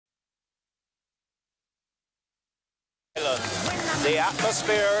The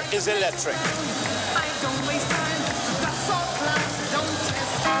atmosphere is electric.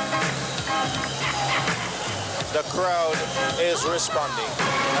 The crowd is responding.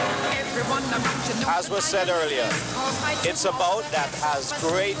 As was said earlier, it's a bout that has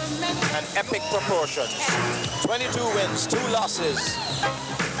great and epic proportions. 22 wins, 2 losses,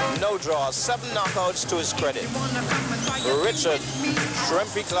 no draws, 7 knockouts to his credit. Richard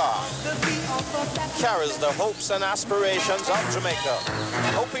Shrimpy Clarke carries the hopes and aspirations of Jamaica,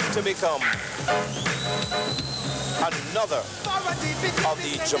 hoping to become another of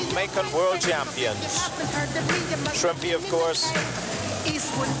the Jamaican world champions. Shrimpy, of course,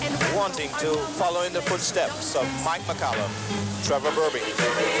 wanting to follow in the footsteps of Mike McCallum, Trevor Burby,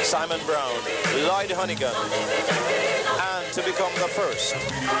 Simon Brown, Lloyd Honeyghan, and to become the first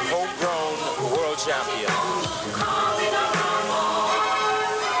homegrown world champion.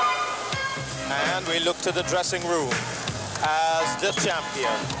 And we look to the dressing room as the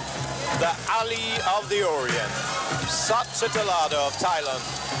champion, the Ali of the Orient, Chitalada of Thailand,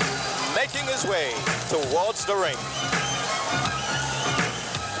 making his way towards the ring.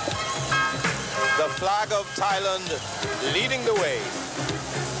 The flag of Thailand leading the way.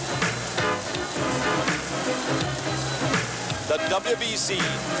 The WBC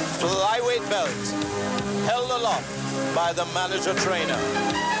flyweight belt held aloft by the manager trainer.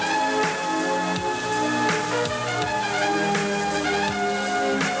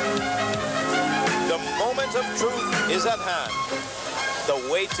 The moment of truth is at hand.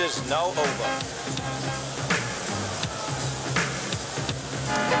 The wait is now over.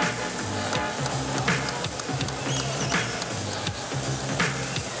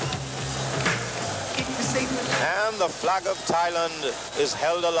 And the flag of Thailand is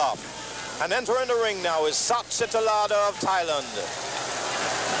held aloft. And entering the ring now is Chitalada of Thailand.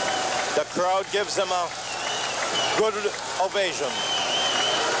 The crowd gives him a good ovation.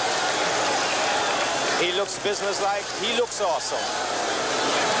 He looks businesslike, he looks awesome.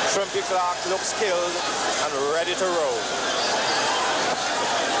 Shrimpy Clarke looks skilled and ready to roll.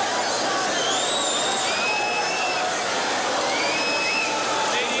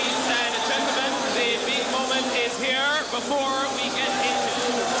 Before we get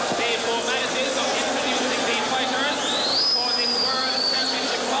into the formalities of introducing the fighters for this World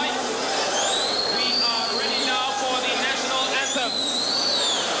Championship fight, we are ready now for the national anthem.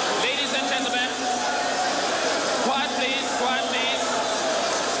 Ladies and gentlemen, quiet please, quiet please.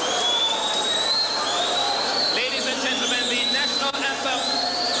 Ladies and gentlemen, the national anthem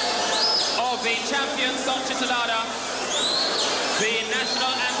of the champion Chitalada, the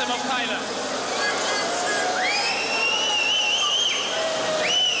national anthem of Thailand.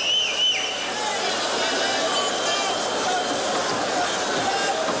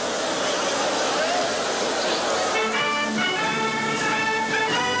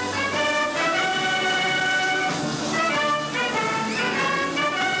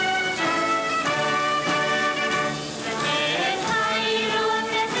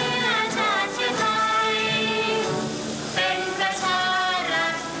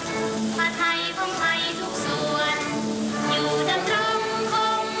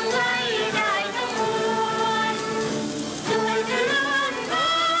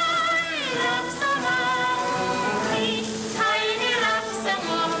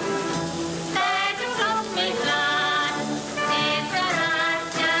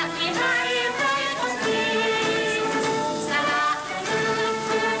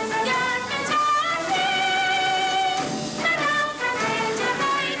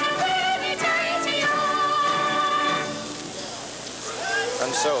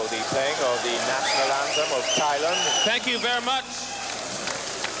 So, the playing of the national anthem of Thailand. Thank you very much.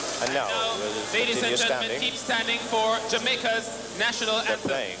 And now ladies and gentlemen, keep standing for Jamaica's national anthem. The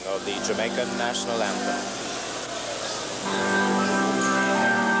playing of the Jamaican national anthem.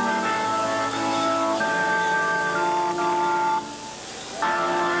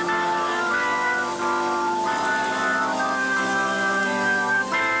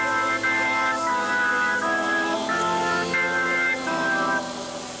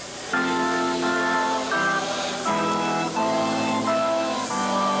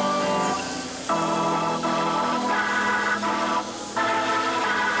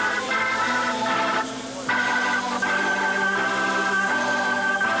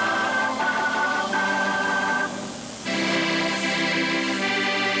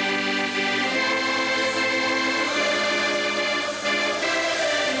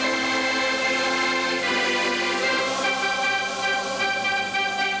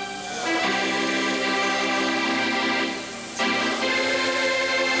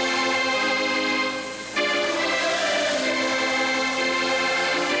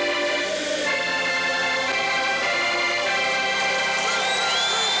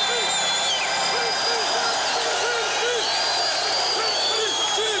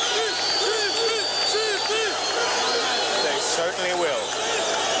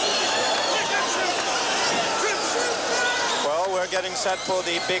 getting set for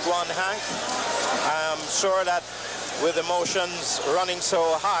the big one, Hank. I'm sure that with emotions running so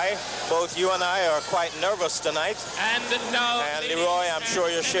high, both you and I are quite nervous tonight. And now, and Leroy, I'm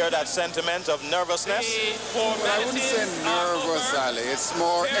sure you share that sentiment of nervousness. I wouldn't say nervous, Ali. It's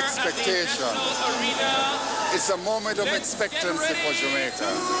more expectation. It's a moment of expectancy for Jamaica.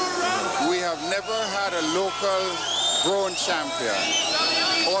 We have never had a local grown champion.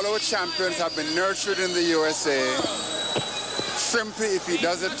 All our champions have been nurtured in the USA. Shrimpy, if he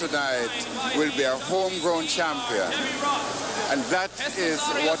does it tonight, will be a homegrown champion. And that is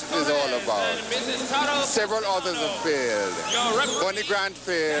what it is all about. Several others have failed. Bonnie Grant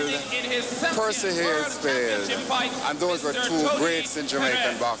failed, Percy Hayes failed, and those were two greats in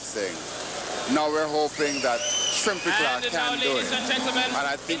Jamaican boxing. Now we're hoping that Shrimpy Clarke can do it. And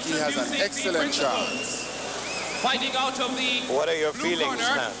I think he has an excellent chance. Fighting out of the What are your feelings,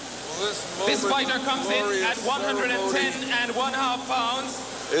 man? This fighter comes in at 110.5 pounds.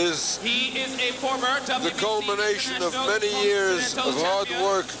 He is a former WBC the culmination of many years of hard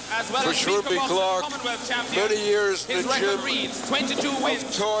work for Shrimpy Clarke, many years in the gym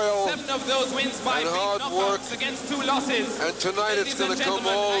of toil 7 of those wins by and hard work against 2 losses. And tonight it's going to come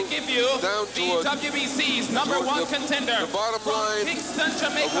all down to WBC's #1 contender. The bottom line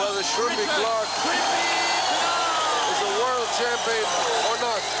of whether Shrimpy Clarke is a world champion or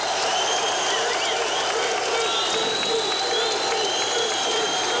not.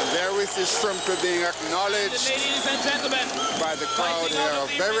 See Shrimpy being acknowledged by the crowd here, a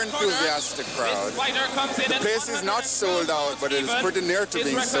very enthusiastic crowd. The place is not sold out, but it is pretty near to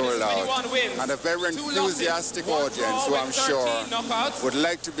being sold out. And a very enthusiastic audience who I'm sure would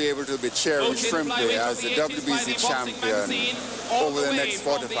like to be able to be cheering Shrimpy as the WBC champion over the next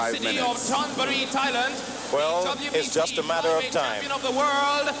 45 minutes. Well, it's just a matter of time. The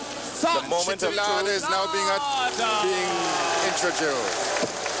moment of truth is now being introduced.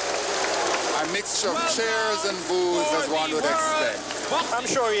 A mixture of cheers and boos, as one would expect. I'm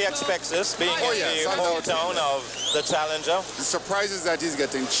sure he expects this, being in the hometown of the challenger. The surprise is that he's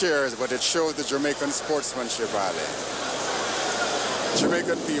getting cheers, but it shows the Jamaican sportsmanship, Ali.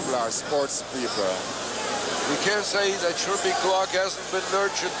 Jamaican people are sports people. You can't say that Shrimpy Clarke hasn't been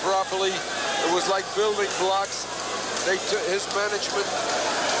nurtured properly. It was like building blocks. His management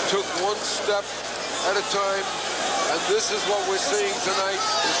took one step at a time. And this is what we're seeing tonight,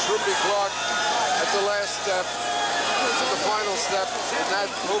 is Shrimpy Clarke at the last step, to the final step, and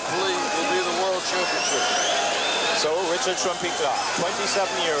that hopefully will be the World Championship. So Richard Shrimpy Clarke, 27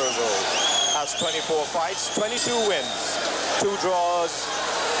 years old, has 24 fights, 22 wins, 2 draws,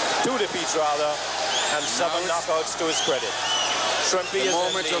 2 defeats rather, and 7 knockouts to his credit. Shrimpy is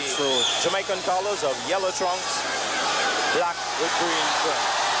in the Jamaican colors of yellow trunks, black with green trim.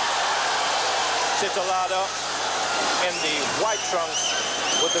 Chitalada in the white trunks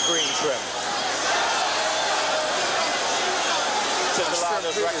with the green trim.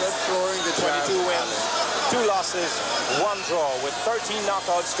 Chitalada's record, 22 wins, 2 losses, 1 draw with 13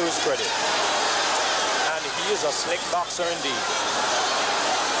 knockouts to his credit. And he is a slick boxer indeed.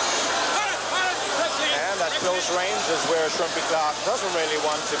 And at close range is where Shrimpy Clarke doesn't really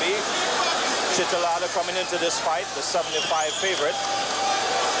want to be. Chitalada coming into this fight, the 75 favorite.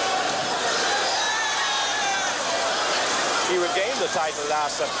 He regained the title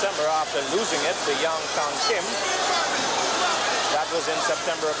last September after losing it to Yang Kang Kim. That was in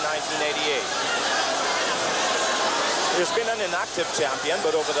September of 1988. He's been an inactive champion,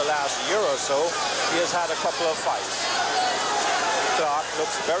 but over the last year or so, he has had a couple of fights. Clarke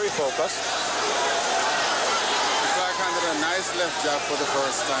looks very focused. Clarke handed a nice left jab for the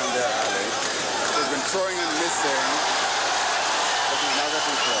first time there, Ali. He's been throwing and missing, but he's not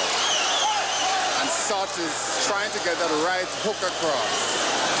getting close. And Sot is trying to get that right hook across.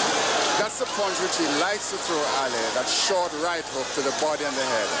 That's the punch which he likes to throw, Ali, that short right hook to the body and the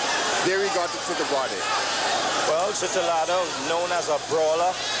head. There he got it to the body. Well, Chitalada, known as a brawler,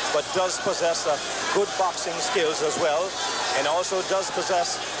 but does possess good boxing skills as well, and also does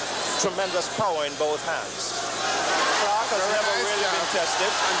possess tremendous power in both hands. Clarke has never really been tested.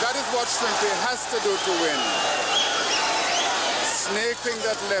 And that is what Shrimpy has to do to win. Snaking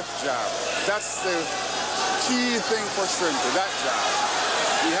that left jab. That's the key thing for Shrimpy, that jab.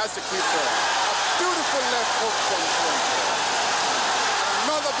 He has to keep throwing. A beautiful left hook from Shrimpy.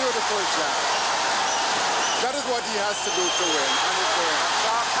 Another beautiful jab. That is what he has to do to win, and he's doing it.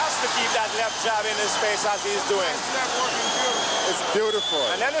 Clarke has to keep that left jab in his face as he's doing. It's beautiful.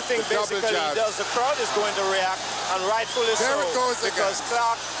 And anything basically he does, the crowd is going to react, and rightfully so. There it goes because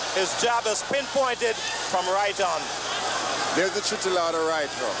Clarke, his jab is pinpointed from right on. There's the Chitalada right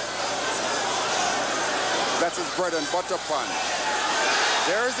hook. That's his bread and butter punch.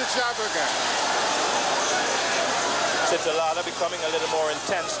 There's the jab again. Chitalada becoming a little more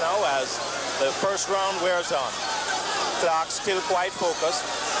intense now as the first round wears on. Clarke still quite focused.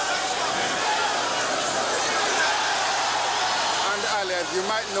 And Ali, as you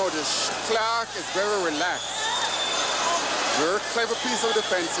might notice, Clarke is very relaxed. Very clever piece of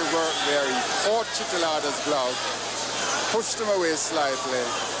defensive work there. He caught Chitalada's glove, pushed him away slightly,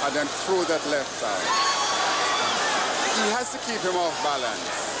 and then threw that left out. He has to keep him off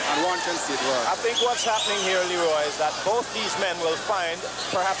balance, and one can see it work. I think what's happening here, Leroy, is that both these men will find,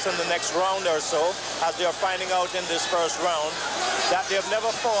 perhaps in the next round or so, as they are finding out in this first round, that they've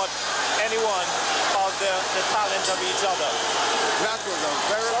never fought anyone of the talent of each other. That was a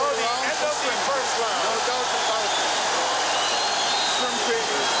very good round. End of the first round. No doubt about it. Shrimpy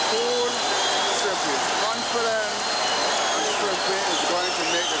is cool, Shrimpy is confident, and Shrimpy is going to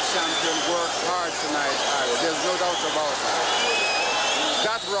make the champion work hard tonight, Ali. There's no doubt about that.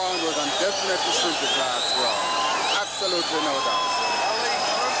 That round was definitely Shrimpy Clarke's round. Absolutely no doubt. Ali,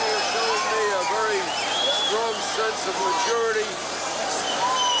 Shrimpy is showing me a very strong sense of maturity.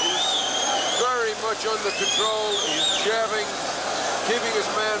 He's very much under control. He's jabbing, keeping his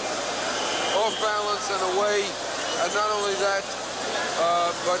man off balance and away. And not only that,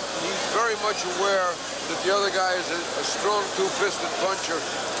 but he's very much aware that the other guy is a strong two-fisted puncher.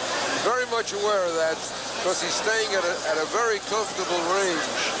 Very much aware of that because he's staying at a very comfortable range.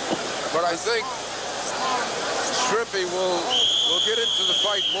 But I think Shrimpy will get into the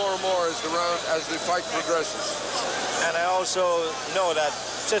fight more and more as the fight progresses. And I also know that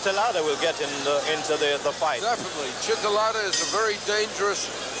Chitalada will get into the fight. Definitely. Chitalada is a very dangerous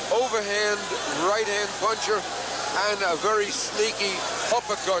overhand right-hand puncher and a very sneaky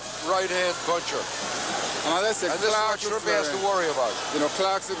uppercut right-hand puncher. And this is what Shrimpy has to worry about. You know,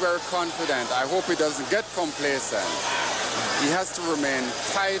 Clarke's very confident. I hope he doesn't get complacent. He has to remain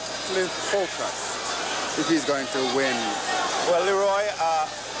tightly focused if he's going to win. Well, Leroy,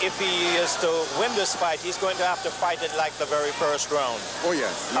 if he is to win this fight, he's going to have to fight it like the very first round. Oh,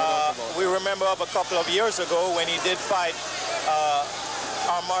 yes. No doubt about we remember of a couple of years ago when he did fight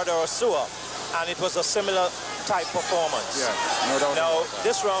Amado Ursua, and it was a similar type performance. Yes, no doubt. Now,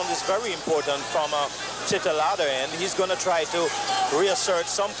 this round is very important from a Chitalada end. He's going to try to reassert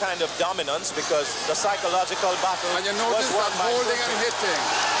some kind of dominance because the psychological battle and you notice was won that by holding and hitting.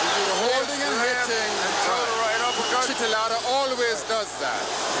 Holding and hitting. Chitalada always does that.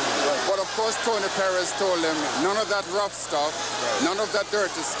 But of course, Tony Perez told him none of that rough stuff, none of that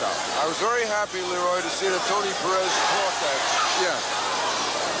dirty stuff. I was very happy, Leroy, to see that Tony Perez caught that. Yeah.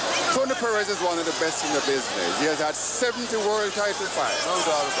 Tony Perez is one of the best in the business. He has had 70 world title fights. No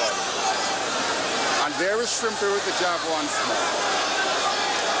doubt about it. And there is Shrimpy with the jab once more.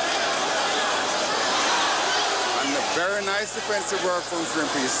 And a very nice defensive work from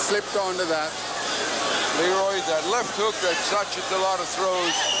Shrimpy. He slipped onto that. Leroy, that left hook that Chitalada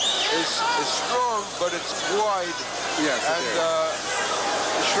throws is strong, but it's wide. Yes, and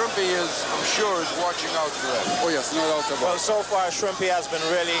Shrimpy is, I'm sure, is watching out for that. Oh yes, no doubt about it. Well, so far Shrimpy has been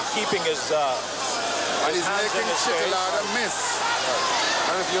really keeping his and he's making Chitalada miss.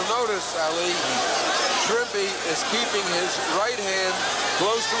 And if you'll notice, Ali, Shrimpy is keeping his right hand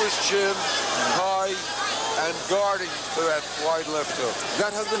close to his chin, high, and guarding for that wide left hook.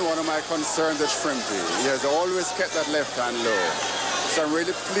 That has been one of my concerns with Shrimpy. He has always kept that left hand low. So I'm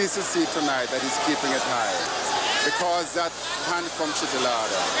really pleased to see tonight that he's keeping it high, because that hand from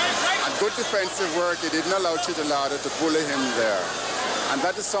Chitalada. And good defensive work, he didn't allow Chitalada to bully him there. And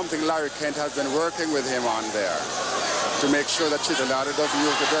that is something Larry Kent has been working with him on there, to make sure that Chitalada doesn't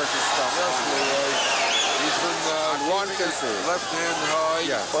use the dirty stuff. He's been one can see left hand high.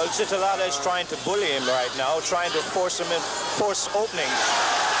 Yeah. Well, Chitalada is trying to bully him right now, trying to force him in, force openings.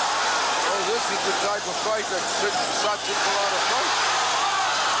 Oh, this is the type of fight that Chitalada fights.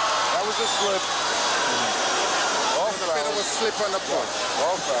 That was a slip. Off balance. A bit of a slip on the push.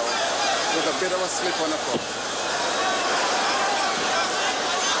 Off balance. With a bit of a slip on the push.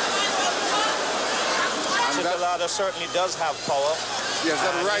 Chitalada certainly does have power. Yes,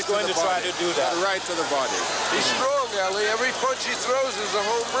 that right he's going to try to do that. Right to the body. He's strong, Ali. Every punch he throws is a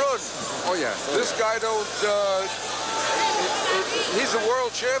home run. Oh, yes. This guy don't... he's a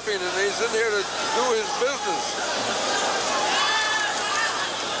world champion, and he's in here to do his business.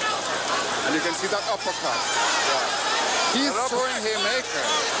 And you can see that uppercut. Yeah. He's throwing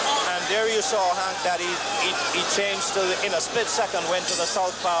haymakers. And there you saw, Hank, that he changed to, in a split second, went to the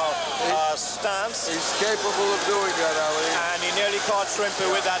southpaw stance. He's capable of doing that, Ali. And he nearly caught Shrimpy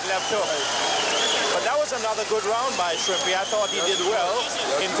with that left hook. But that was another good round by Shrimpy. I thought he did well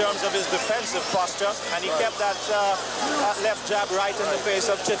in terms of his defensive posture, and he kept that left jab right in the face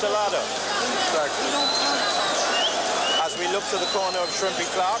of Chitalada. Exactly. As we look to the corner of Shrimpy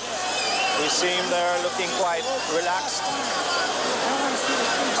Clarke, we see him there looking quite relaxed.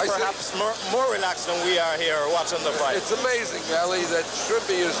 Perhaps more relaxed than we are here watching the fight. It's amazing, Ali, that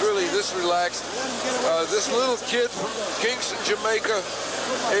Shrimpy is really this relaxed. This little kid from Kingston, Jamaica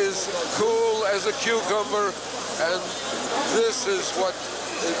is cool as a cucumber, and this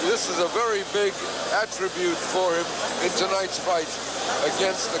is a very big attribute for him in tonight's fight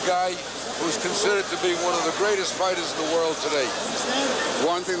against the guy who's considered to be one of the greatest fighters in the world today.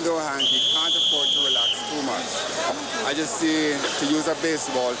 One thing though, Hank, he can't afford to relax too much. I just see, to use a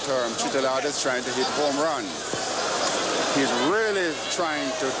baseball term, Chitalada is trying to hit home runs. He's really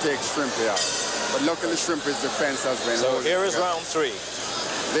trying to take Shrimpy out. But luckily Shrimpy's defense has been So here is round 3.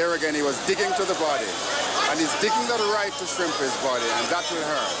 There again, he was digging to the body. And he's digging to the right to Shrimpy's body, and that will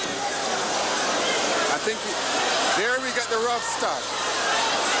hurt. I think there we get the rough stuff.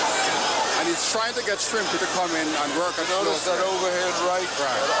 And he's trying to get Shrimpy to come in and work at Notice that overhand right,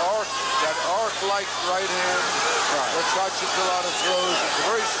 that arc-like right hand that Chitalada throws. It's a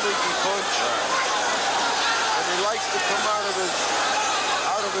very sneaky punch. And he likes to come out of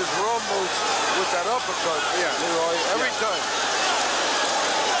his rumbles with that uppercut, Leroy, every time.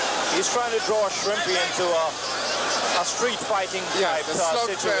 He's trying to draw Shrimpy into a street fighting type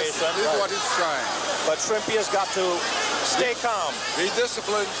situation. This is what he's trying. But Shrimpy has got to stay calm. Be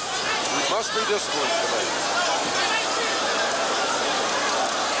disciplined. He must be disciplined tonight.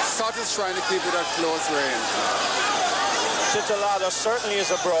 Sot is trying to keep it at close range. Chitalada certainly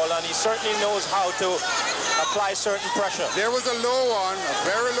is a brawler, and he certainly knows how to apply certain pressure. There was a low one, a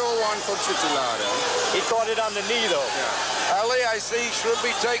very low one from Chitalada. He caught it on the knee, though. Ali, I see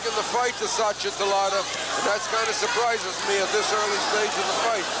Shrimpy taking the fight to Chitalada, and that kind of surprises me at this early stage of the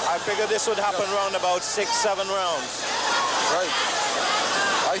fight. I figured this would happen around about 6-7 rounds. Right.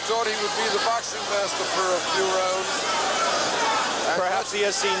 I thought he would be the boxing master for a few rounds. Perhaps he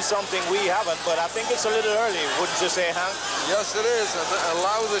has seen something we haven't, but I think it's a little early, wouldn't you say, Hank? Yes, it is. And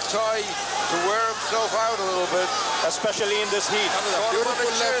allow the Thai to wear himself out a little bit. Especially in this heat.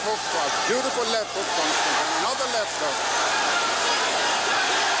 Beautiful left hook, beautiful left hook from Shrimpy. Another left hook.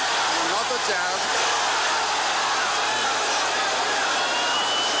 Another jab.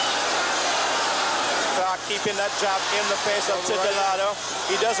 Keeping that jab in the face of Chitalada.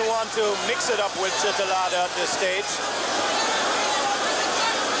 He doesn't want to mix it up with Chitalada at this stage.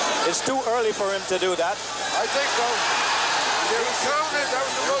 It's too early for him to do that. I think so. He countered. That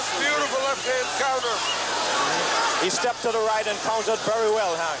was the most beautiful left-hand counter. He stepped to the right and countered very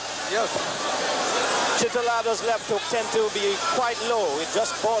well, Hank. Yes. Chitalada's left hook tend to be quite low. It's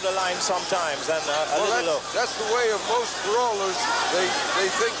just borderline sometimes and a little low. That's the way of most brawlers.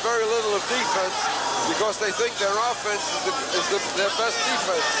 They think very little of defense because they think their offense is their best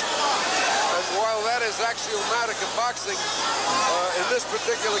defense. And while that is axiomatic in boxing, in this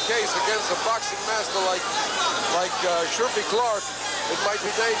particular case against a boxing master like Shrimpy Clarke, it might be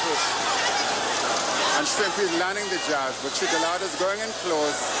dangerous. And Shrimpy is landing the jabs, but Chitalada is going in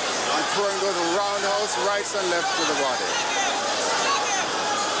close and throwing those roundhouse rights and lefts to the body.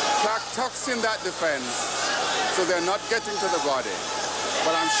 Clarke tucks in that defense, so they're not getting to the body.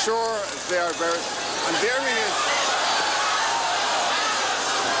 But I'm sure they are very... And there he is.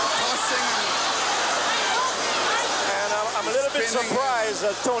 Tossing. And I'm a little bit surprised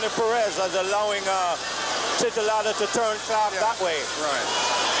that Tony Perez is allowing Chitalada to turn Clarke that way. Right.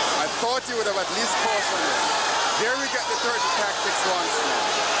 I thought he would have at least cautioned him. Here we get the 30 tactics once more.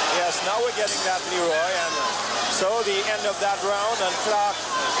 Yes, now we're getting that, Leroy. And so the end of that round, and Clarke...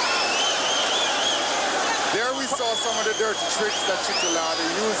 There we saw some of the dirty tricks that Chitalada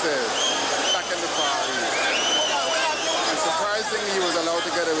uses back in the Far East. And surprisingly, he was allowed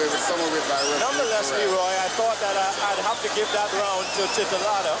to get away with some of it by referee. Nonetheless, Leroy, I thought that I'd have to give that round to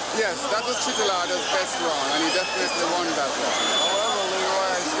Chitalada. Yes, that was Chitalada's best round, and he definitely won that one. However,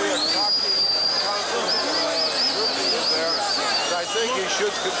 Leroy, I see a cocky counter Shrimpy in there. And I think he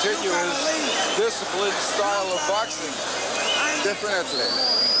should continue his disciplined style of boxing. Definitely.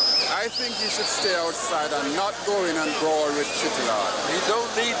 I think he should stay outside and not go in and brawl with Chitalada. He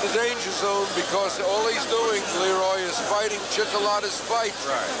don't need the danger zone because all he's doing, Leroy, is fighting Chitalada's fight.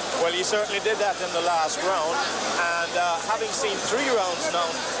 Right. Well, he certainly did that in the last round. And having seen 3 rounds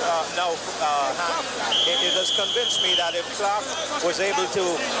now, it has convinced me that if Clarke was able to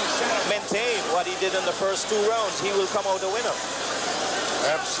maintain what he did in the first 2 rounds, he will come out a winner.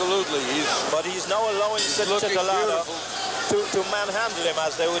 Absolutely. But he's now allowing Chitalada to manhandle him,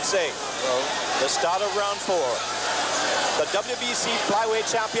 as they would say. Well, the start of round 4. The WBC flyweight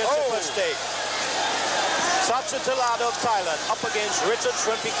championship at stake. Chitalada of Thailand up against Richard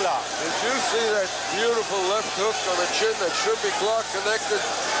Shrimpy Clarke. did you see that beautiful left hook on the chin that Shrimpy Clarke connected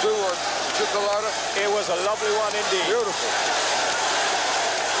to on Chitalada? It was a lovely one indeed. Beautiful.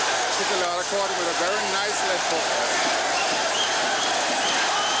 Chitalada caught him with a very nice left hook.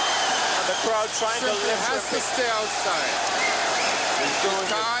 And the crowd trying to lift has to stay outside. He's He doing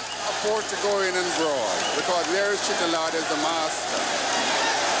it. can't afford to go in and brawl because Larry Chitalada is the master.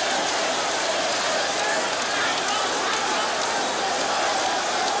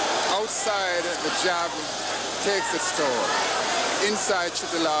 Outside, the jab takes its toll. Inside,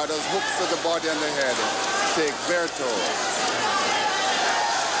 Chitalada's hooks to the body and the head take their toll.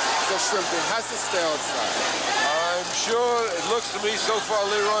 So Shrimpy has to stay outside. I'm sure it looks to me so far,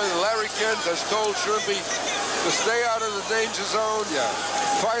 Leroy, that Larry Kent has told Shrimpy to stay out of the danger zone. Yeah.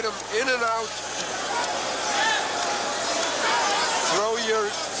 Fight him in and out.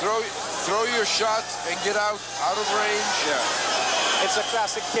 Throw your shots and get out of range. Yeah. It's a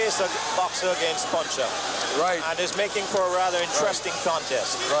classic case of boxer against puncher. Right. And is making for a rather interesting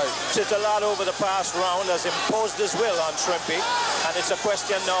contest. Right. Chitalada over the past round has imposed his will on Shrimpy, and it's a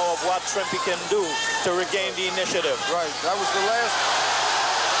question now of what Shrimpy can do to regain the initiative. Right. That was the last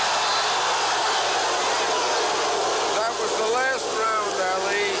round,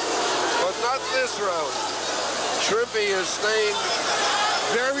 Ali, but not this round. Shrimpy is staying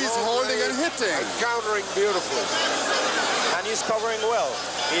There he's holding and hitting. and countering beautifully. And he's covering well.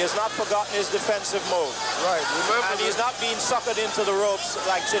 He has not forgotten his defensive mode. Right. And he's not being suckered into the ropes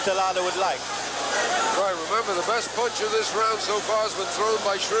like Chitalada would like. Right, remember the best punch of this round so far has been thrown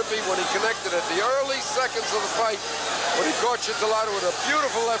by Shrimpy when he connected at the early seconds of the fight, when he caught Chitalada with a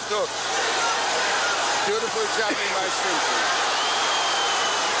beautiful left hook. Beautiful jabbing by Shrimpy.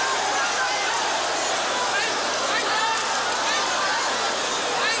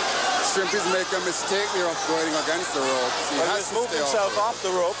 Shrimpy's making a mistake there of going against the ropes. He Well, has he's to moved stay himself off off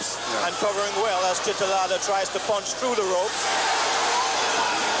the ropes Yeah. and covering well as Chitalada tries to punch through the ropes.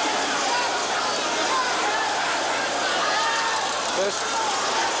 Missed.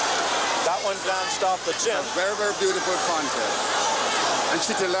 That one glanced off the chin. A very, very beautiful contest. And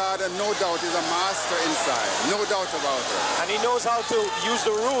Chitalada, no doubt, is a master inside. No doubt about it. And he knows how to use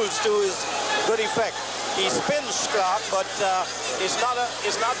the rules to his good effect. He spins Clarke, but it's not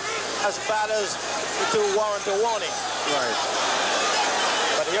as bad as to warrant a warning. Right.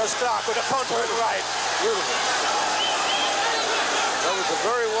 But here's Clarke with a counter right. Beautiful. That was a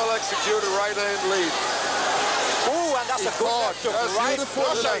very well executed right hand lead. Ooh, and that's a good left hook. That's Right beautiful.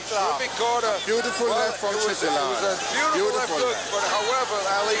 flush on Clarke. Shrimpy caught a Beautiful left from It was Chitalada. a beautiful left hook, but however,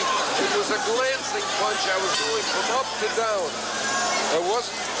 Ali, it was a glancing punch. I was going from up to down. It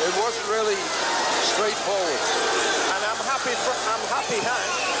wasn't really straightforward. And I'm happy,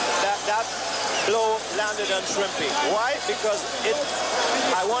 Hank, that blow landed on Shrimpy. Why? Because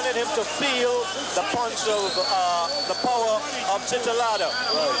I wanted him to feel the punch of the power of Chitalada,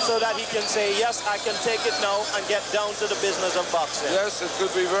 so that he can say, yes, I can take it now and get down to the business of boxing. Yes, it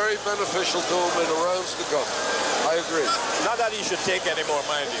could be very beneficial to him in the rounds to come. I agree. Not that he should take any more,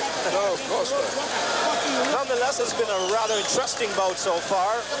 mind you. No, of course not. Nonetheless, it's been a rather interesting bout so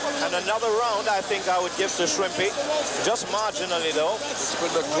far, and another round I think I would give to Shrimpy, just marginally though. It's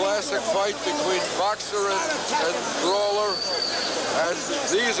been a classic fight between boxer and brawler, and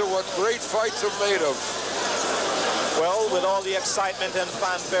these are what great fights are made of. Well, with all the excitement and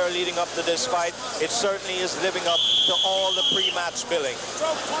fanfare leading up to this fight, it certainly is living up to all the pre-match billing.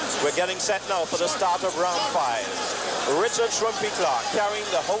 We're getting set now for the start of round 5. Richard Shrimpy Clarke carrying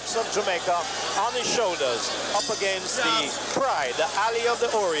the hopes of Jamaica on his shoulders up against the pride, the alley of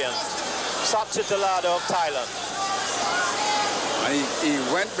the Orient, Chitalada of Thailand. And he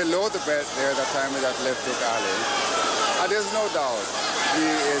went below the belt there that time with that left hook alley. And there's no doubt he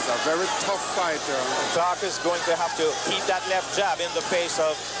is a very tough fighter. Clarke is going to have to keep that left jab in the face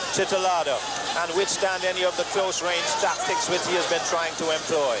of Chitalada and withstand any of the close-range tactics which he has been trying to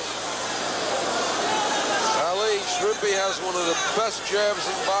employ. Ali, Shrimpy has one of the best jabs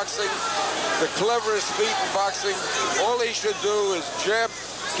in boxing, the cleverest feet in boxing. All he should do is jab,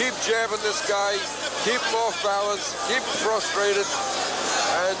 keep jabbing this guy, keep him off balance, keep him frustrated,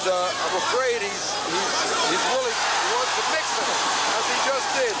 and I'm afraid he's willing, he wants to mix him, as he just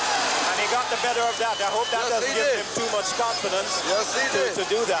did. And he got the better of that. I hope that doesn't give him too much confidence to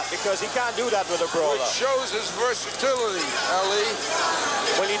do that, because he can't do that with a brawler. Which shows his versatility, Ali.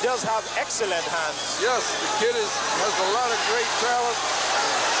 Well, he does have excellent hands. Yes, the kid has a lot of great talent,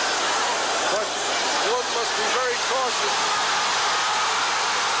 but one must be very cautious.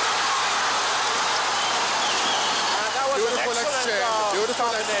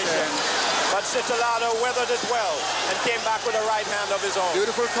 combination. But Chitalada weathered it well and came back with a right hand of his own.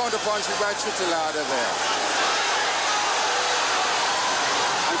 Beautiful counterpunch by Chitalada there.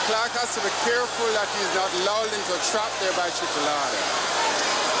 And Clarke has to be careful that he's not lulled into a trap there by Chitalada.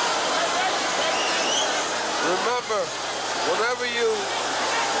 Remember, whenever you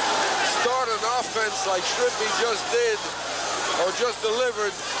start an offense like Shrimpy just did, or just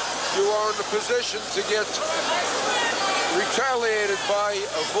delivered, you are in a position to get retaliated by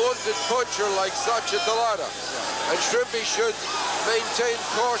a vaunted puncher like Chitalada. And Shrimpy should maintain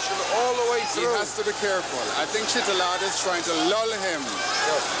caution all the way through. He has to be careful. I think Chitalada is trying to lull him,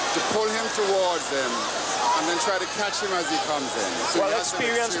 to pull him towards him, and then try to catch him as he comes in. So well,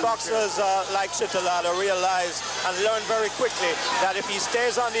 experienced boxers like Chitalada realize and learn very quickly that if he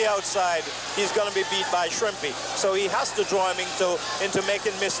stays on the outside, he's going to be beat by Shrimpy. So he has to draw him into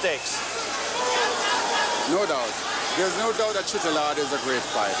making mistakes. No doubt. There's no doubt that Chitalada is a great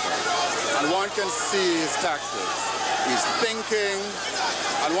fighter. And one can see his tactics. He's thinking,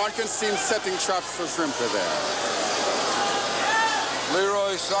 and one can see him setting traps for Shrimpy there.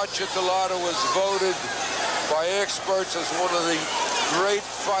 Leroy Chitalada was voted by experts as one of the great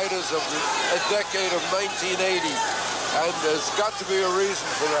fighters of a decade of 1980. And there's got to be a reason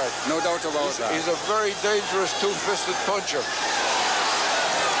for that. No doubt about that. He's a very dangerous two-fisted puncher.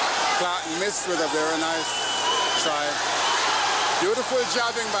 Clarke missed with a very nice try. Beautiful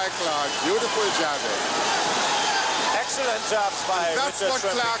jabbing by Clarke. Beautiful jabbing. Excellent jabs by That's Richard what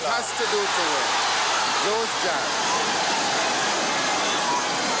Shrimpy Clarke has to do to win. Those jabs.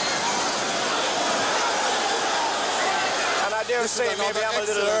 And I dare say maybe I'm a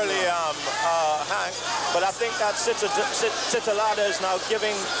little early, Hank, but I think that Chitalada is now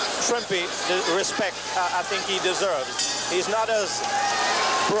giving Shrimpy the respect I think he deserves. He's not as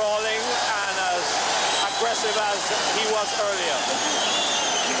brawling and as aggressive as he was earlier.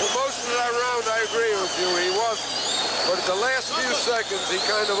 For most of that round, I agree with you, he wasn't. But at the last few seconds, he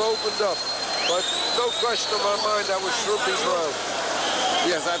kind of opened up. But no question in my mind, that was Shrimpy's round.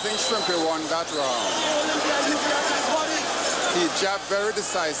 Yes, I think Shrimpy won that round. He jabbed very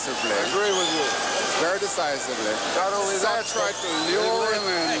decisively. I agree with you. Very decisively. Not only that, tried to lure him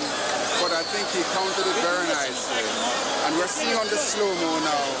in, but I think he countered it very nicely. And we're seeing on the slow-mo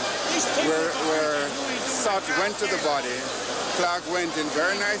now where Sot went to the body. Clarke went in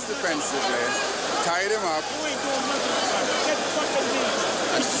very nice defensively, tied him up,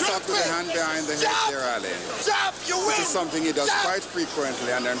 and stopped with a hand behind the head there, Ali. Which is something he does quite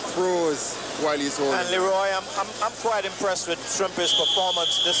frequently, and then throws while he's holding. And Leroy, I'm quite impressed with Shrimpy's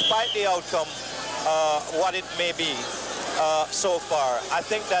performance, despite the outcome, what it may be so far. I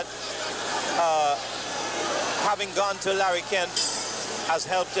think that having gone to Larry Kent has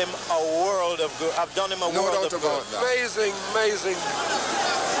helped him a world of good. I've done him a world of good. Amazing, amazing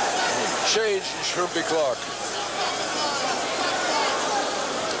change in Shrimpy Clarke.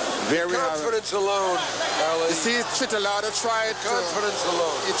 There we have confidence alone, Ali. You see, Chitalada tried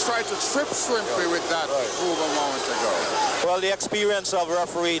he tried to trip Shrimpy with that move a moment ago. Well, the experience of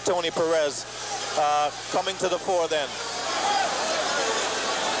referee Tony Perez coming to the fore then.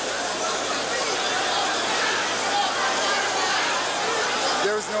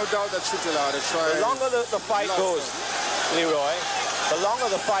 There is no doubt that Chitalada tried. The longer the fight goes, Leroy, the longer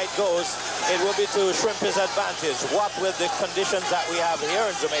the fight goes, it will be to Shrimpy's advantage. What with the conditions that we have here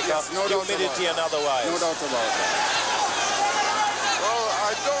in Jamaica, yes, no humidity and otherwise. No doubt about that. Well,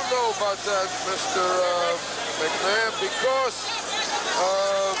 I don't know about that, Mr. McMahon, because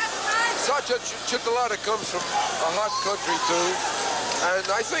Chitalada comes from a hot country too, and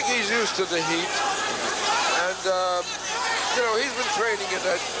I think he's used to the heat. And you know, he's been training in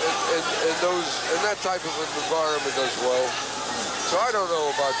that type of an environment as well. So I don't know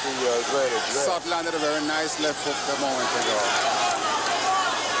about the advantage there. Sot landed a very nice left hook a moment ago.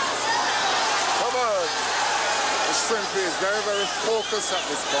 Come on. The Shrimpy is very, very focused at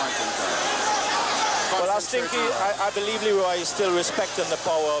this point in time. Well, I believe Leroy is still respecting the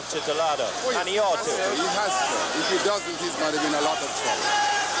power of Chitalada, and he ought to. He has to. If he doesn't, he's going to be in a lot of trouble.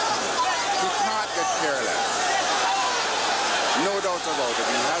 He can't get careless. No doubt about it.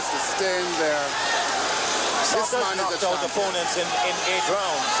 He has to stay in there. This man knocked out opponents in 8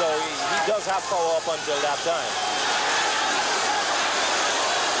 rounds, so he does have power up until that time.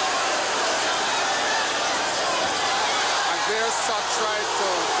 And there's Sot tried to...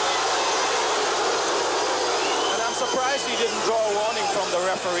 And I'm surprised he didn't draw a warning from the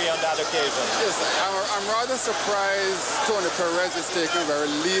referee on that occasion. Yes, I'm rather surprised Tony Perez is taking a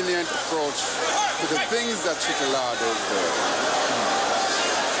very lenient approach to the things that Chitalada is doing.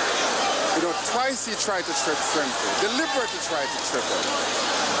 You know, Twice he tried to trip Shrimpy, deliberately tried to trip him.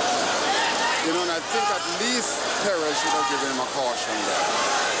 You know, and I think at least Perez should have given him a caution there.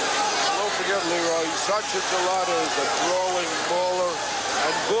 Don't forget, Leroy, Chitalada is a brawling bowler,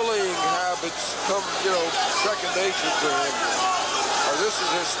 and bullying habits come, you know, second nature to him. This is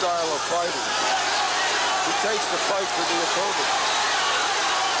his style of fighting. He takes the fight to the opponent.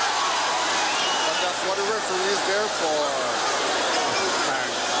 But that's what the referee is there for.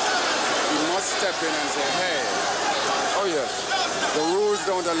 He must step in and say, hey. Oh, yes. The rules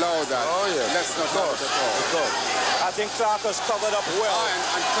don't allow that. Oh, yes. Let's not have it at all. I think Clarke has covered up well.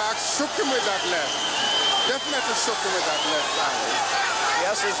 And Clarke shook him with that left. Definitely shook him with that left alley.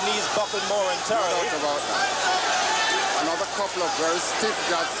 Yes, his knees buckled momentarily. No doubt about that. Another couple of very stiff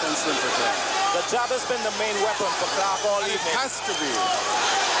jabs from Shrimpy Clarke. The jab has been the main weapon for Clarke all evening. It has to be.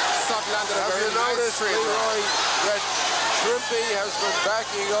 Soft landed a very nice straight Leroy, that Shrimpy has been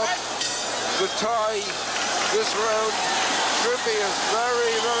backing up the tie this round. Shrimpy is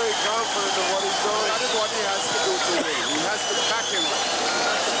very, very confident in what he's doing. That is what he has to do to win. He has to back him up.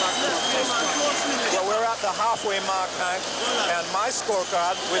 Well, we're at the halfway mark, Hank, and my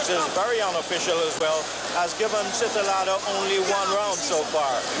scorecard, which is very unofficial as well, has given Chitalada only one round so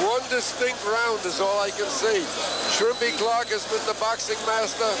far. One distinct round is all I can see. Shrimpy Clarke has been the boxing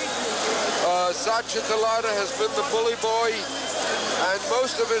master. Chitalada has been the bully boy. And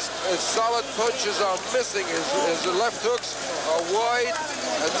most of his solid punches are missing. His left hooks are wide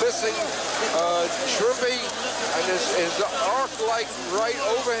and missing Shrimpy. And his arc-like right,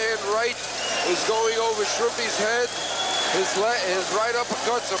 overhand right is going over Shrimpy's head. His right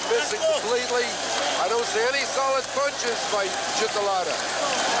uppercuts are missing completely. I don't see any solid punches by Chitalada.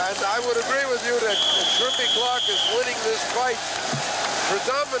 And I would agree with you that Shrimpy Clarke is winning this fight,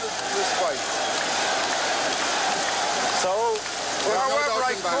 predominant in this fight. So, however,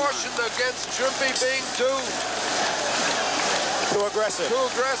 I caution against Shrimpy being too aggressive. Too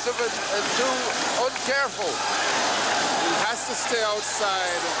aggressive and too uncareful. He has to stay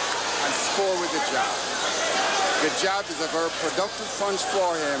outside and score with the jab. The jab is a very productive punch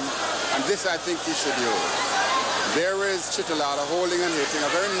for him, and this I think he should use. There is Chitalada holding and hitting. A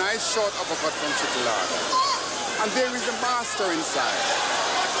very nice short uppercut from Chitalada. And there is a master inside.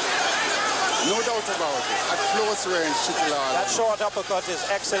 No doubt about it. At close range, Chitalada. That short uppercut is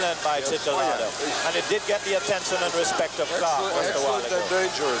excellent by Chitalada. And it did get the attention and respect of Clarke just a while ago. Excellent and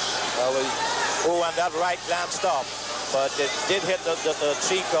dangerous, Ali. Oh, and that right glanced off. But it did hit the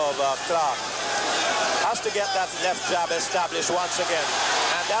cheek of Clarke. Has to get that left jab established once again.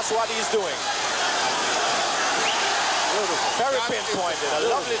 And that's what he's doing. Beautiful. Very pinpointed. A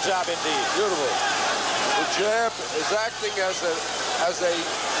lovely jab indeed. Beautiful. The jab is acting as a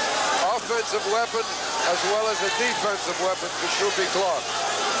offensive weapon as well as a defensive weapon for Shrimpy Clarke.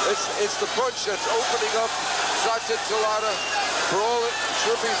 It's the punch that's opening up Chitalada for all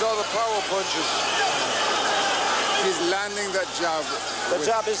Shrimpy's other power punches. He's landing that jab. The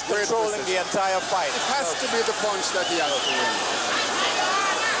jab is controlling the entire fight. It has to be the punch that he has to win.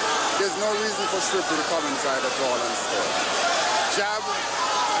 There's no reason for Shrimpy to come inside at all and score. Jab,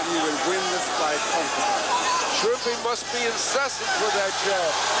 and he will win this fight comfortably. Shrimpy must be incessant with that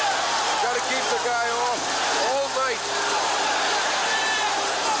jab. Got to keep the guy off all night.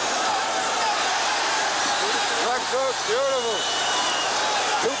 Left hook, beautiful.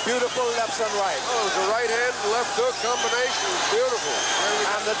 Two beautiful lefts and right. Oh, the right hand and left hook combination is beautiful.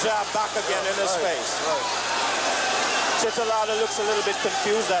 And the jab back again in his face. Right. Chitalada looks a little bit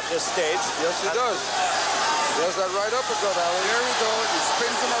confused at this stage. Yes, he does. There's that right uppercut, Ali. There we go. He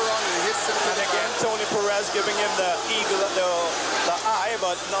spins him around and hits him. And again, Tony Perez giving him the eagle, the eye,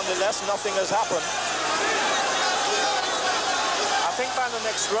 but nonetheless, nothing has happened. I think by the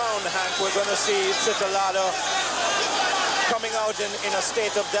next round, Hank, we're going to see Chitalada coming out in a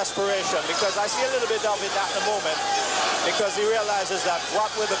state of desperation, because I see a little bit of it at the moment, because he realizes that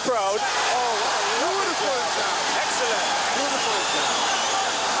what with the crowd. Oh, what a beautiful job. Excellent. Beautiful job.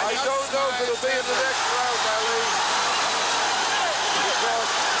 I don't know if it'll be in the next round, Ali,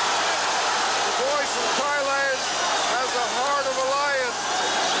 because the boy from Thailand has the heart of a lion.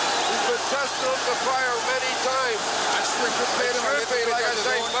 He's been tested under fire many times. And Shrimpy played him a little bit like I of his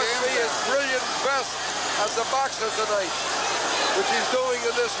say, own must game be there. his brilliant best as a boxer tonight, which he's doing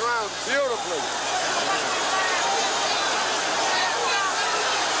in this round beautifully.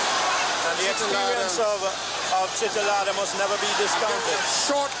 And the experience of Chitalada must never be discounted.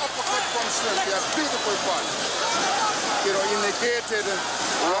 Short uppercut from Shrimpy, a beautiful punch. You know, he negated.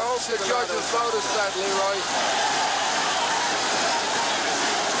 I hope the judges noticed that, Leroy.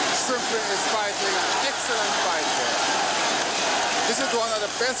 Shrimpy is fighting an excellent fight there. This is one of the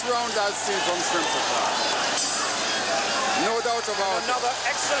best rounds I've seen from Shrimpy Clarke. No doubt about it. Another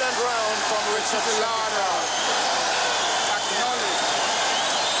excellent round from Chitalada. Acknowledge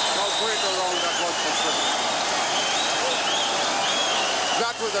how great a round that was for Shrimpy Clarke.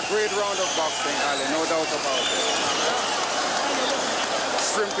 That was a great round of boxing, Ali, no doubt about it.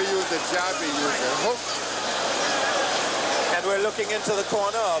 Shrimpy used the jab, he used the hook. And we're looking into the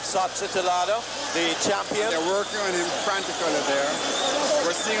corner of Chitalada, the champion. They're working on him frantically there.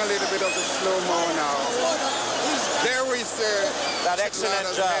 We're seeing a little bit of the slow-mo now. There we see that excellent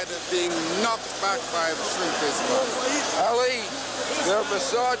head being knocked back by Shrimpy's butt. Ali, they're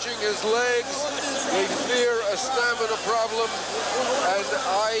massaging his legs. They fear a stamina problem, and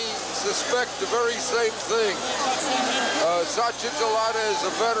I suspect the very same thing. Chitalada is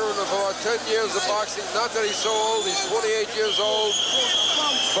a veteran of about 10 years of boxing. Not that he's so old, he's 28 years old,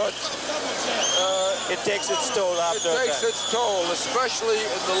 but it takes its toll after it takes its toll, especially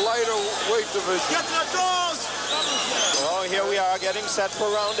in the lighter weight division. Get the doors! Well, here we are getting set for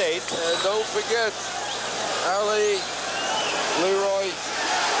round 8. And don't forget, Ali, Leroy,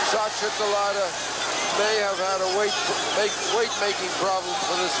 Chitalada may have had a weight-making problem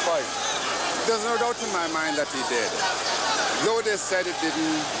for this fight. There's no doubt in my mind that he did. Though they said it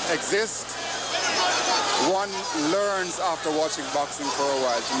didn't exist, one learns after watching boxing for a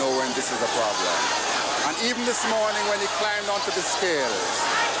while to know when this is a problem. And even this morning when he climbed onto the scales,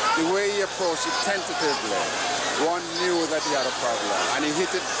 the way he approached it tentatively, one knew that he had a problem. And he hit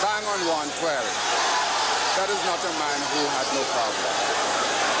it bang on 112. That is not a man who had no problem.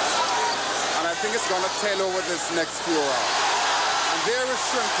 And I think it's going to tell over this next few rounds. And there is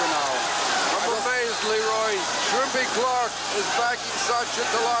Shrimpy now. I'm amazed, Leroy. Shrimpy Clarke is backing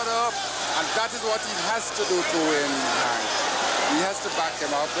Chitalada up. And that is what he has to do to win, Hank. He has to back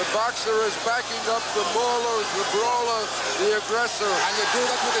him up. The boxer is backing up the mauler, the brawler, the aggressor. And you do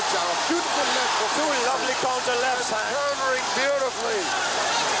that with a jab. Beautiful left. Two lovely counter lefts, Hank. Countering beautifully.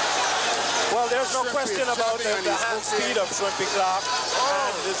 Well, there's no question about the hand speed of Shrimpy Clarke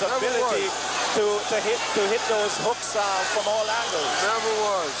and his ability to hit those hooks from all angles. Never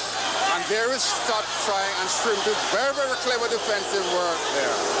was. And there is Stott trying, and Shrimpy, very, very clever defensive work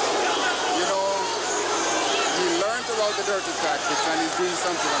there. You know, he learned about the dirty tactics, and he's doing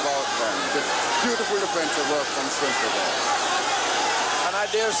something about them. The beautiful defensive work from Shrimpy there. And I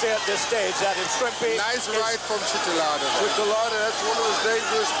dare say at this stage that if Shrimpy... Nice right from Chitalada. Chitalada, that's one of those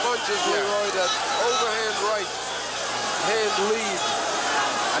dangerous punches, Leroy, that overhand right, hand lead.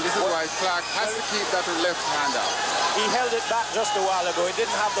 And this is why Clarke has to keep that left hand out. He held it back just a while ago. He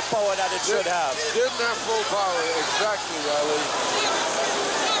didn't have the power that it should have. Didn't have full power, exactly, Ali.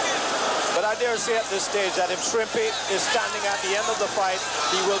 But I dare say at this stage that if Shrimpy is standing at the end of the fight,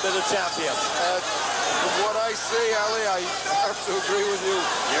 he will be the champion. From what I say, Ali, I have to agree with you.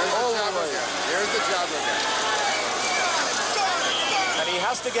 Here's the jab again. Here's the jab again. And he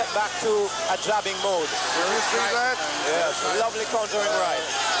has to get back to a jabbing mode. Do you see that? Yes, lovely countering right.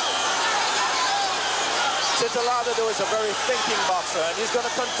 Chitalada, though, is a very thinking boxer, and he's going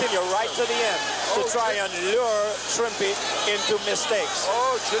to continue right to the end to try and lure Shrimpy into mistakes.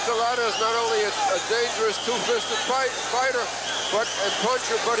 Oh, Chitalada is not only a dangerous two-fisted fighter, and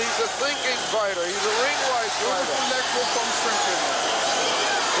puncher, but he's a thinking fighter. He's a ring-wise fighter. Leg hook from Shrimpy.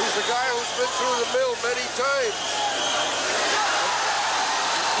 He's a guy who's been through the mill many times.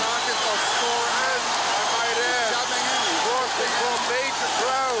 Clarke is outscoring, And I might add, jabbing in, forcing for major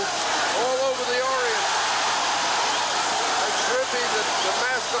crowds all over the Orient. And Shrimpy, the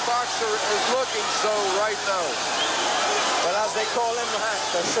master boxer, is looking so right now. Well, as they call him, Hank,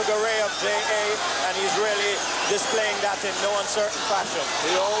 the Sugar Ray of JA, and he's really displaying that in no uncertain fashion.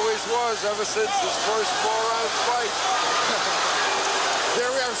 He always was, ever since his first 4-round fight. There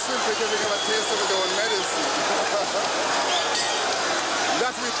we have Shrimpy giving him a taste of his own medicine.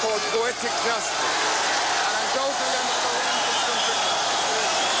 That we call poetic justice. And undoubtedly another round for Shrimpy.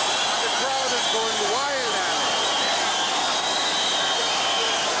 And the crowd is going wild now.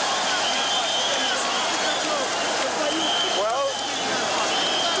 Well,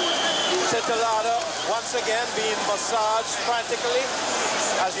 Chitalada once again being massaged frantically.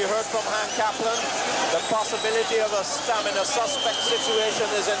 As you heard from Hank Kaplan, the possibility of a stamina suspect situation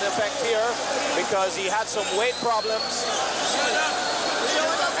is in effect here because he had some weight problems.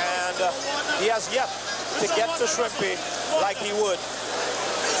 And he has yet to get to Shrimpy like he would.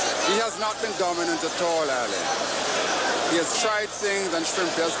 He has not been dominant at all, Ali. He has tried things and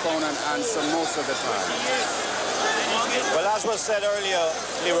Shrimpy has found an answer most of the time. Well, as was said earlier,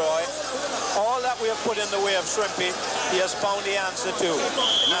 Leroy, all that we have put in the way of Shrimpy, he has found the answer to.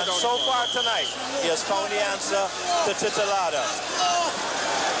 And so far tonight, he has found the answer to Chitalada.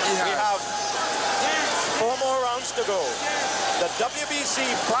 We have 4 more rounds to go. The WBC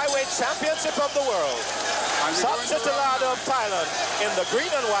Flyweight Championship of the world. Chitalada of Thailand in the green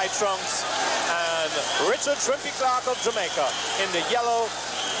and white trunks, and Richard Shrimpy Clarke of Jamaica in the yellow,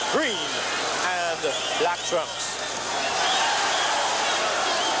 green, and black trunks.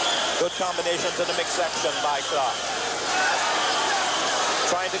 Good combination to the mix section by Clarke.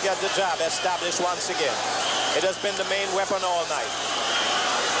 Trying to get the jab established once again. It has been the main weapon all night.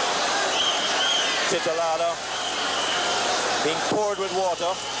 Chitalada being poured with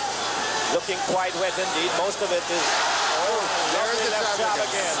water, looking quite wet indeed. Most of it is there's the left jab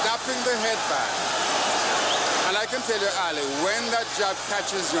again. Snapping the head back. And I can tell you, Ali, when that jab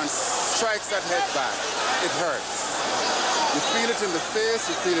catches you and strikes that head back, it hurts. You feel it in the face,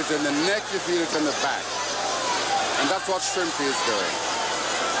 you feel it in the neck, you feel it in the back. And that's what Shrimpy is doing.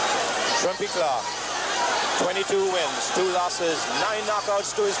 Shrimpy Clarke, 22 wins, 2 losses, 9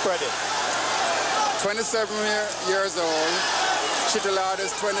 knockouts to his credit. 27 years old. Chitalada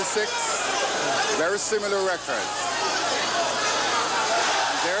is 26. Very similar records.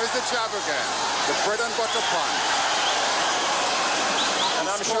 And there's the jab again. The bread and butter punch. And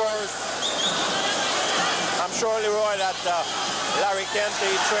I'm sure, Leroy, that Larry Kent, the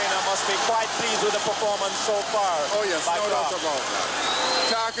trainer, must be quite pleased with the performance so far. Oh yes, by no doubt Clarke. about that.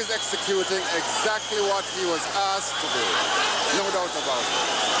 Clarke is executing exactly what he was asked to do. No doubt about it.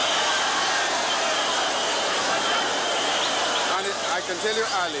 And I can tell you,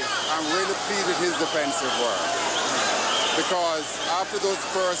 Ali, I'm really pleased with his defensive work. Because after those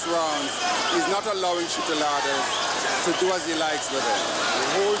first rounds, he's not allowing Chitalada to do as he likes with it.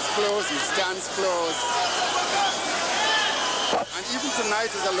 He holds close, he stands close. And even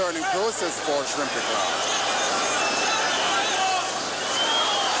tonight is a learning process for Shrimpy Clarke.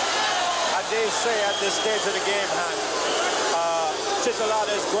 As they say at this stage of the game, Hank, Chitalada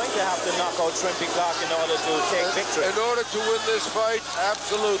is going to have to knock out Shrimpy Clarke in order to take victory. In order to win this fight,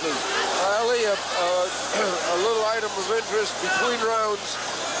 absolutely. Ali, a little item of interest between rounds.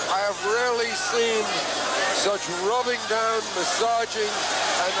 I have rarely seen such rubbing down, massaging,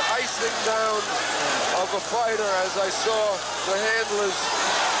 and icing down of a fighter as I saw the handlers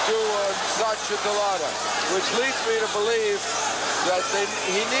do on Chitalada, which leads me to believe that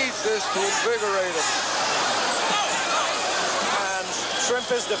he needs this to invigorate him.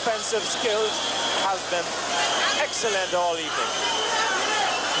 Shrimpy's defensive skills has been excellent all evening.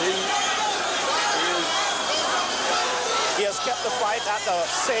 He has kept the fight at a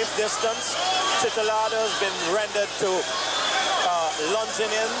safe distance. Chitalada has been rendered to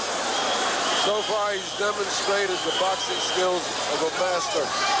lunging in. So far, he's demonstrated the boxing skills of a master.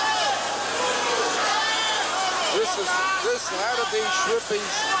 This had to be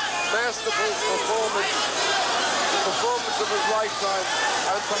Shrimpy's masterful performance. The performance of his lifetime,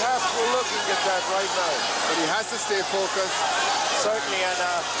 and perhaps we're looking at that right now. But he has to stay focused. Certainly, and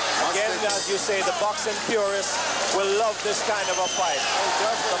again, as you say, the boxing purists will love this kind of a fight.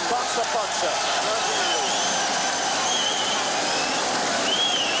 The boxer puncher.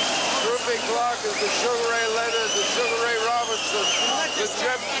 Shrimpy Clarke is the Sugar Ray Leonard, the Sugar Ray Robinson, the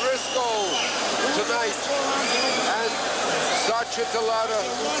Jim Briscoe tonight. And Chitalada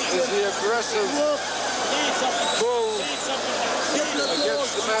is the aggressive bull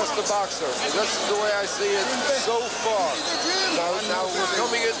against the master boxer. This is the way I see it so far. Now we're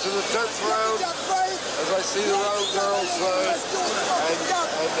coming into the 10th round, as I see the round girls,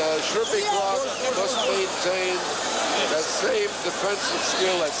 and Shrimpy Clarke must maintain that same defensive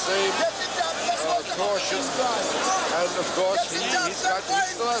skill, that same caution, and of course he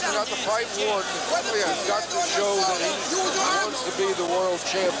still hasn't got the fight won. He's got to show that he wants to be the world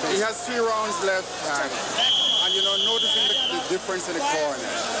champion. He has 3 rounds left, and you know, noticing the difference in the corner.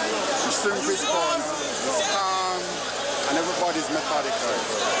 Shrimpy's corner is calm, and everybody's methodical.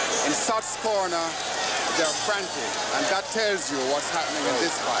 In Sot's corner, they're frantic, and that tells you what's happening in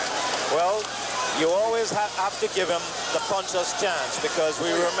this fight. Well, you always have to give him the puncher's chance, because we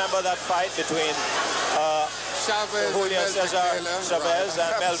remember that fight between Julio Cesar Chavez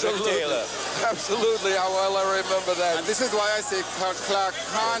and Meldrick Taylor. Absolutely, how well I remember that. And this is why I say Clarke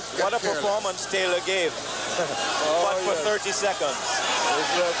can't get What a performance Taylor gave, but for 30 seconds.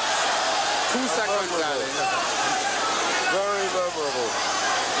 Isn't that 2 seconds, darling. Very memorable.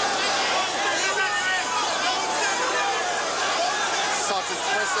 Sot is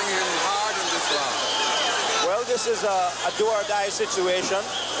pressing him hard in this round. Well, this is a do-or-die situation.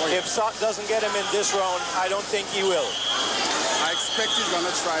 If Sot doesn't get him in this round, I don't think he will. I expect he's going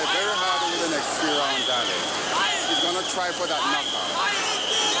to try very hard over the next 3 rounds, Ali. He's going to try for that knockout.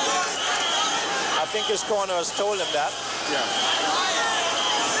 I think his corner has told him that. Yeah.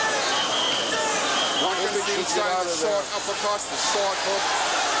 One can see him trying the short uppercuts, the short hook.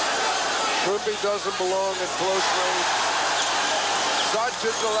 Shrimpy doesn't belong in close range.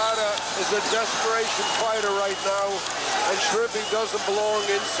 Chitalada is a desperation fighter right now, and Shrimpy doesn't belong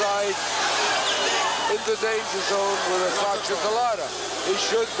inside in the danger zone with a Chitalada. He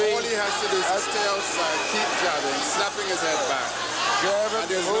should be. All he has to do is stay outside, keep jabbing, slapping his head back. Jabbing, and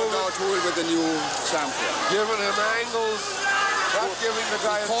there's no doubt who will be the new champion. Giving him angles, not giving the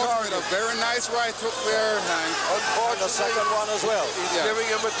guy a target. A very nice right hook there, Hank. Unfortunately, the second one as well. He's giving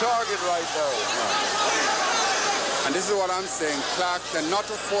him a target right now. And this is what I'm saying. Clarke cannot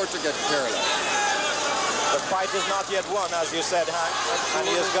afford to get careless. The fight is not yet won, as you said, Hank. And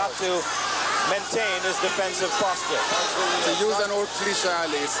he has got to maintain his defensive posture. To use an old cliche,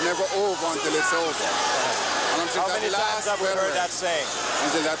 Ali, it's never over until it's over. And until how many times have we heard that saying?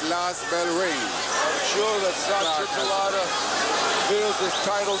 Until that last bell rings. I'm sure that Chitalada feels his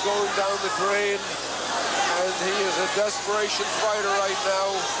title going down the drain. And he is a desperation fighter right now.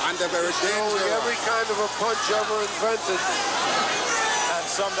 And they're very dangerous. Every kind of a punch ever invented. And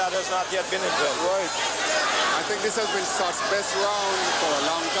some that has not yet been invented. Right. I think this has been Scott's best round for a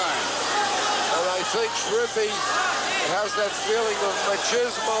long time. And I think Shrimpy has that feeling of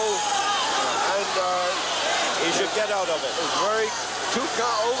machismo, and he should get out of it. Is very too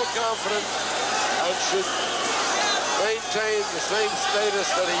overconfident and should maintain the same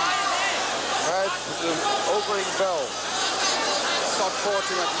status that he had for the opening bell. Scott fought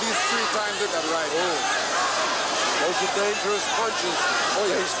him at least 3 times with that right. Those are dangerous punches. Oh,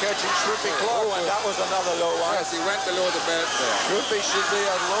 yeah. He's catching Shrimpy Clarke. Oh, and that was another low one. Yes, he went below the belt there. Shrimpy should be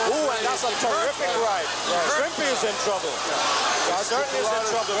at low. Oh, and that's a terrific right. Shrimpy is in trouble. He certainly is in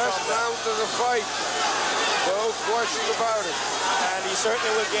trouble. Best down to the fight. No question about it. And he certainly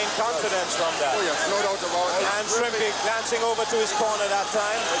will gain confidence from that. Oh, yes, no doubt about it. And Shrimpy glancing over to his corner that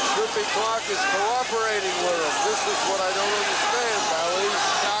time. And Shrimpy Clarke is cooperating with him. This is what I don't understand, Ali.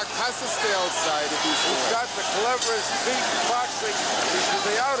 Clarke has to stay outside if he's got the cleverest feet in boxing. He should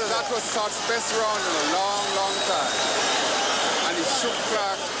be out of that. That was Scott's best round in a long, long time. And he shook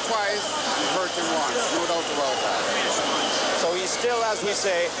Clarke twice and hurt him once. No doubt about that. So he still, as we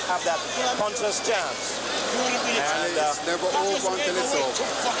say, have that puncher's chance. And it's never over until it's over.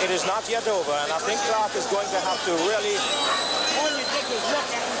 It is not yet over, and I think Clarke is going to have to really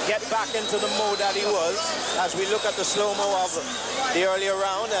get back into the mode that he was as we look at the slow-mo of the earlier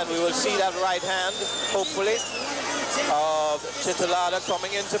round, and we will see that right hand, hopefully, of Chitalada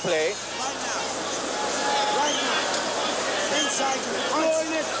coming into play. Inside,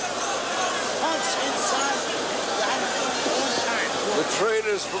 punch inside. The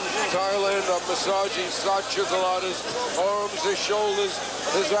trainers from Thailand are massaging Chitalada's arms, his shoulders,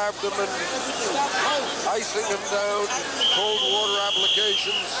 his abdomen, icing him down, cold water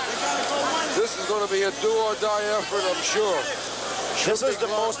applications. This is going to be a do-or-die effort, I'm sure. This is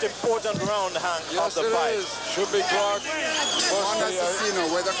the most important round, Hank, of the fight. Yes, it is. Shrimpy Clarke One has to see now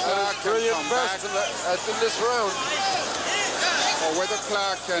whether Clarke can come back in this round. Or whether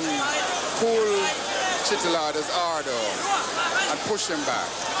Clarke can cool Chitalada's ardor and push him back.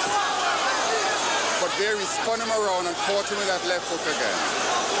 But there he spun him around and caught him with that left hook again.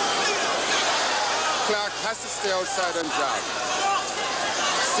 Clarke has to stay outside and jab.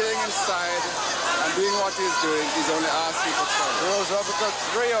 Staying inside and doing what he's doing, he's only asking for trouble. Those uppercuts,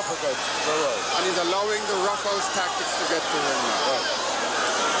 3 uppercuts. And he's allowing the roughhouse tactics to get to him now.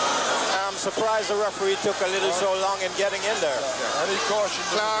 I'm surprised the referee took a little so long in getting in there. Any caution?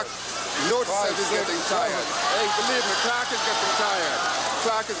 Clarke notices he's getting tired. Hey, believe me, Clarke is getting tired.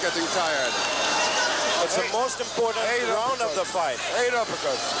 Clarke is getting tired. It's the most important round of the fight. 8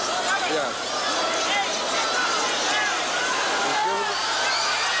 uppercuts. Yeah.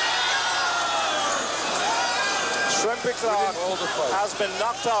 Shrimpy Clarke has been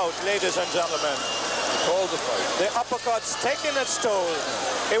knocked out, ladies and gentlemen. Hold the fight. The uppercut's taking its toll.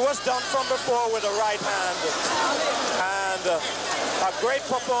 It was done from before with a right hand. And a great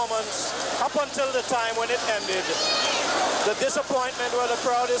performance up until the time when it ended. The disappointment where the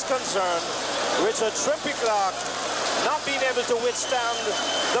crowd is concerned. Richard Shrimpy Clarke not being able to withstand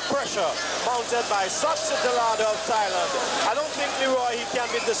the pressure mounted by Chitalada of Thailand. I don't think, Leroy, he can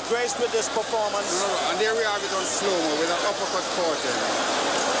be disgraced with this performance. No, and there we have it on slow-mo with an uppercut caught in.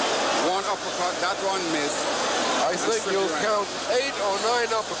 One uppercut, that one missed. I think you'll count 8 or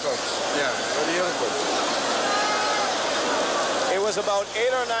 9 uppercuts. Yeah. For the uppercuts. It was was about 8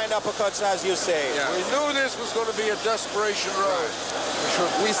 or 9 uppercuts, as you say. Yeah. We knew this was going to be a desperation round.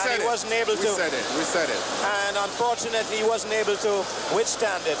 We said and he wasn't able to. We said it. And unfortunately, he wasn't able to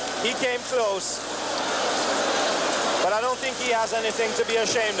withstand it. He came close, but I don't think he has anything to be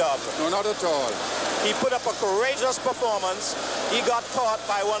ashamed of. No, not at all. He put up a courageous performance. He got caught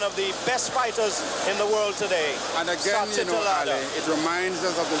by one of the best fighters in the world today. And again, you know, Ali, it reminds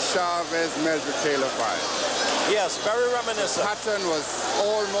us of the Chavez-Meldrick Taylor fight. Yes, very reminiscent. The pattern was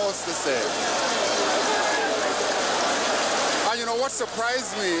almost the same. And you know what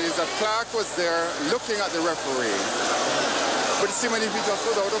surprised me is that Clarke was there looking at the referee, but see many people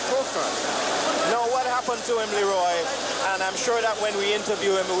stood out of focus. No, what happened to him, Leroy? And I'm sure that when we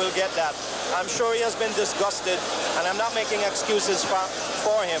interview him, we will get that. I'm sure he has been disgusted, and I'm not making excuses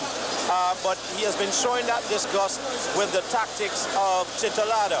for him, but he has been showing that disgust with the tactics of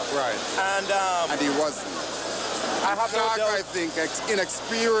Chitalada. Right. And he wasn't. I have no Clarke, doubt. I think,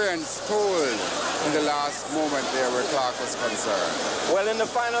 inexperience told in the last moment there where Clarke was concerned. Well, in the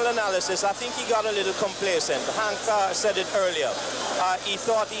final analysis, I think he got a little complacent. Hank said it earlier. He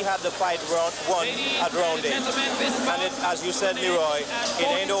thought he had the fight won at round 8. And it, as you said, Leroy, it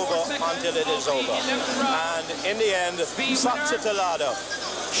ain't over until it is over. And in the end, Chitalada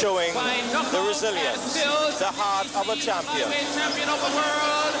showing the resilience, the heart of a champion. And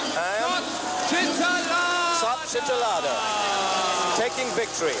Chitalada taking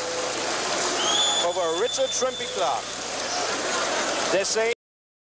victory over Richard Shrimpy Clarke. They say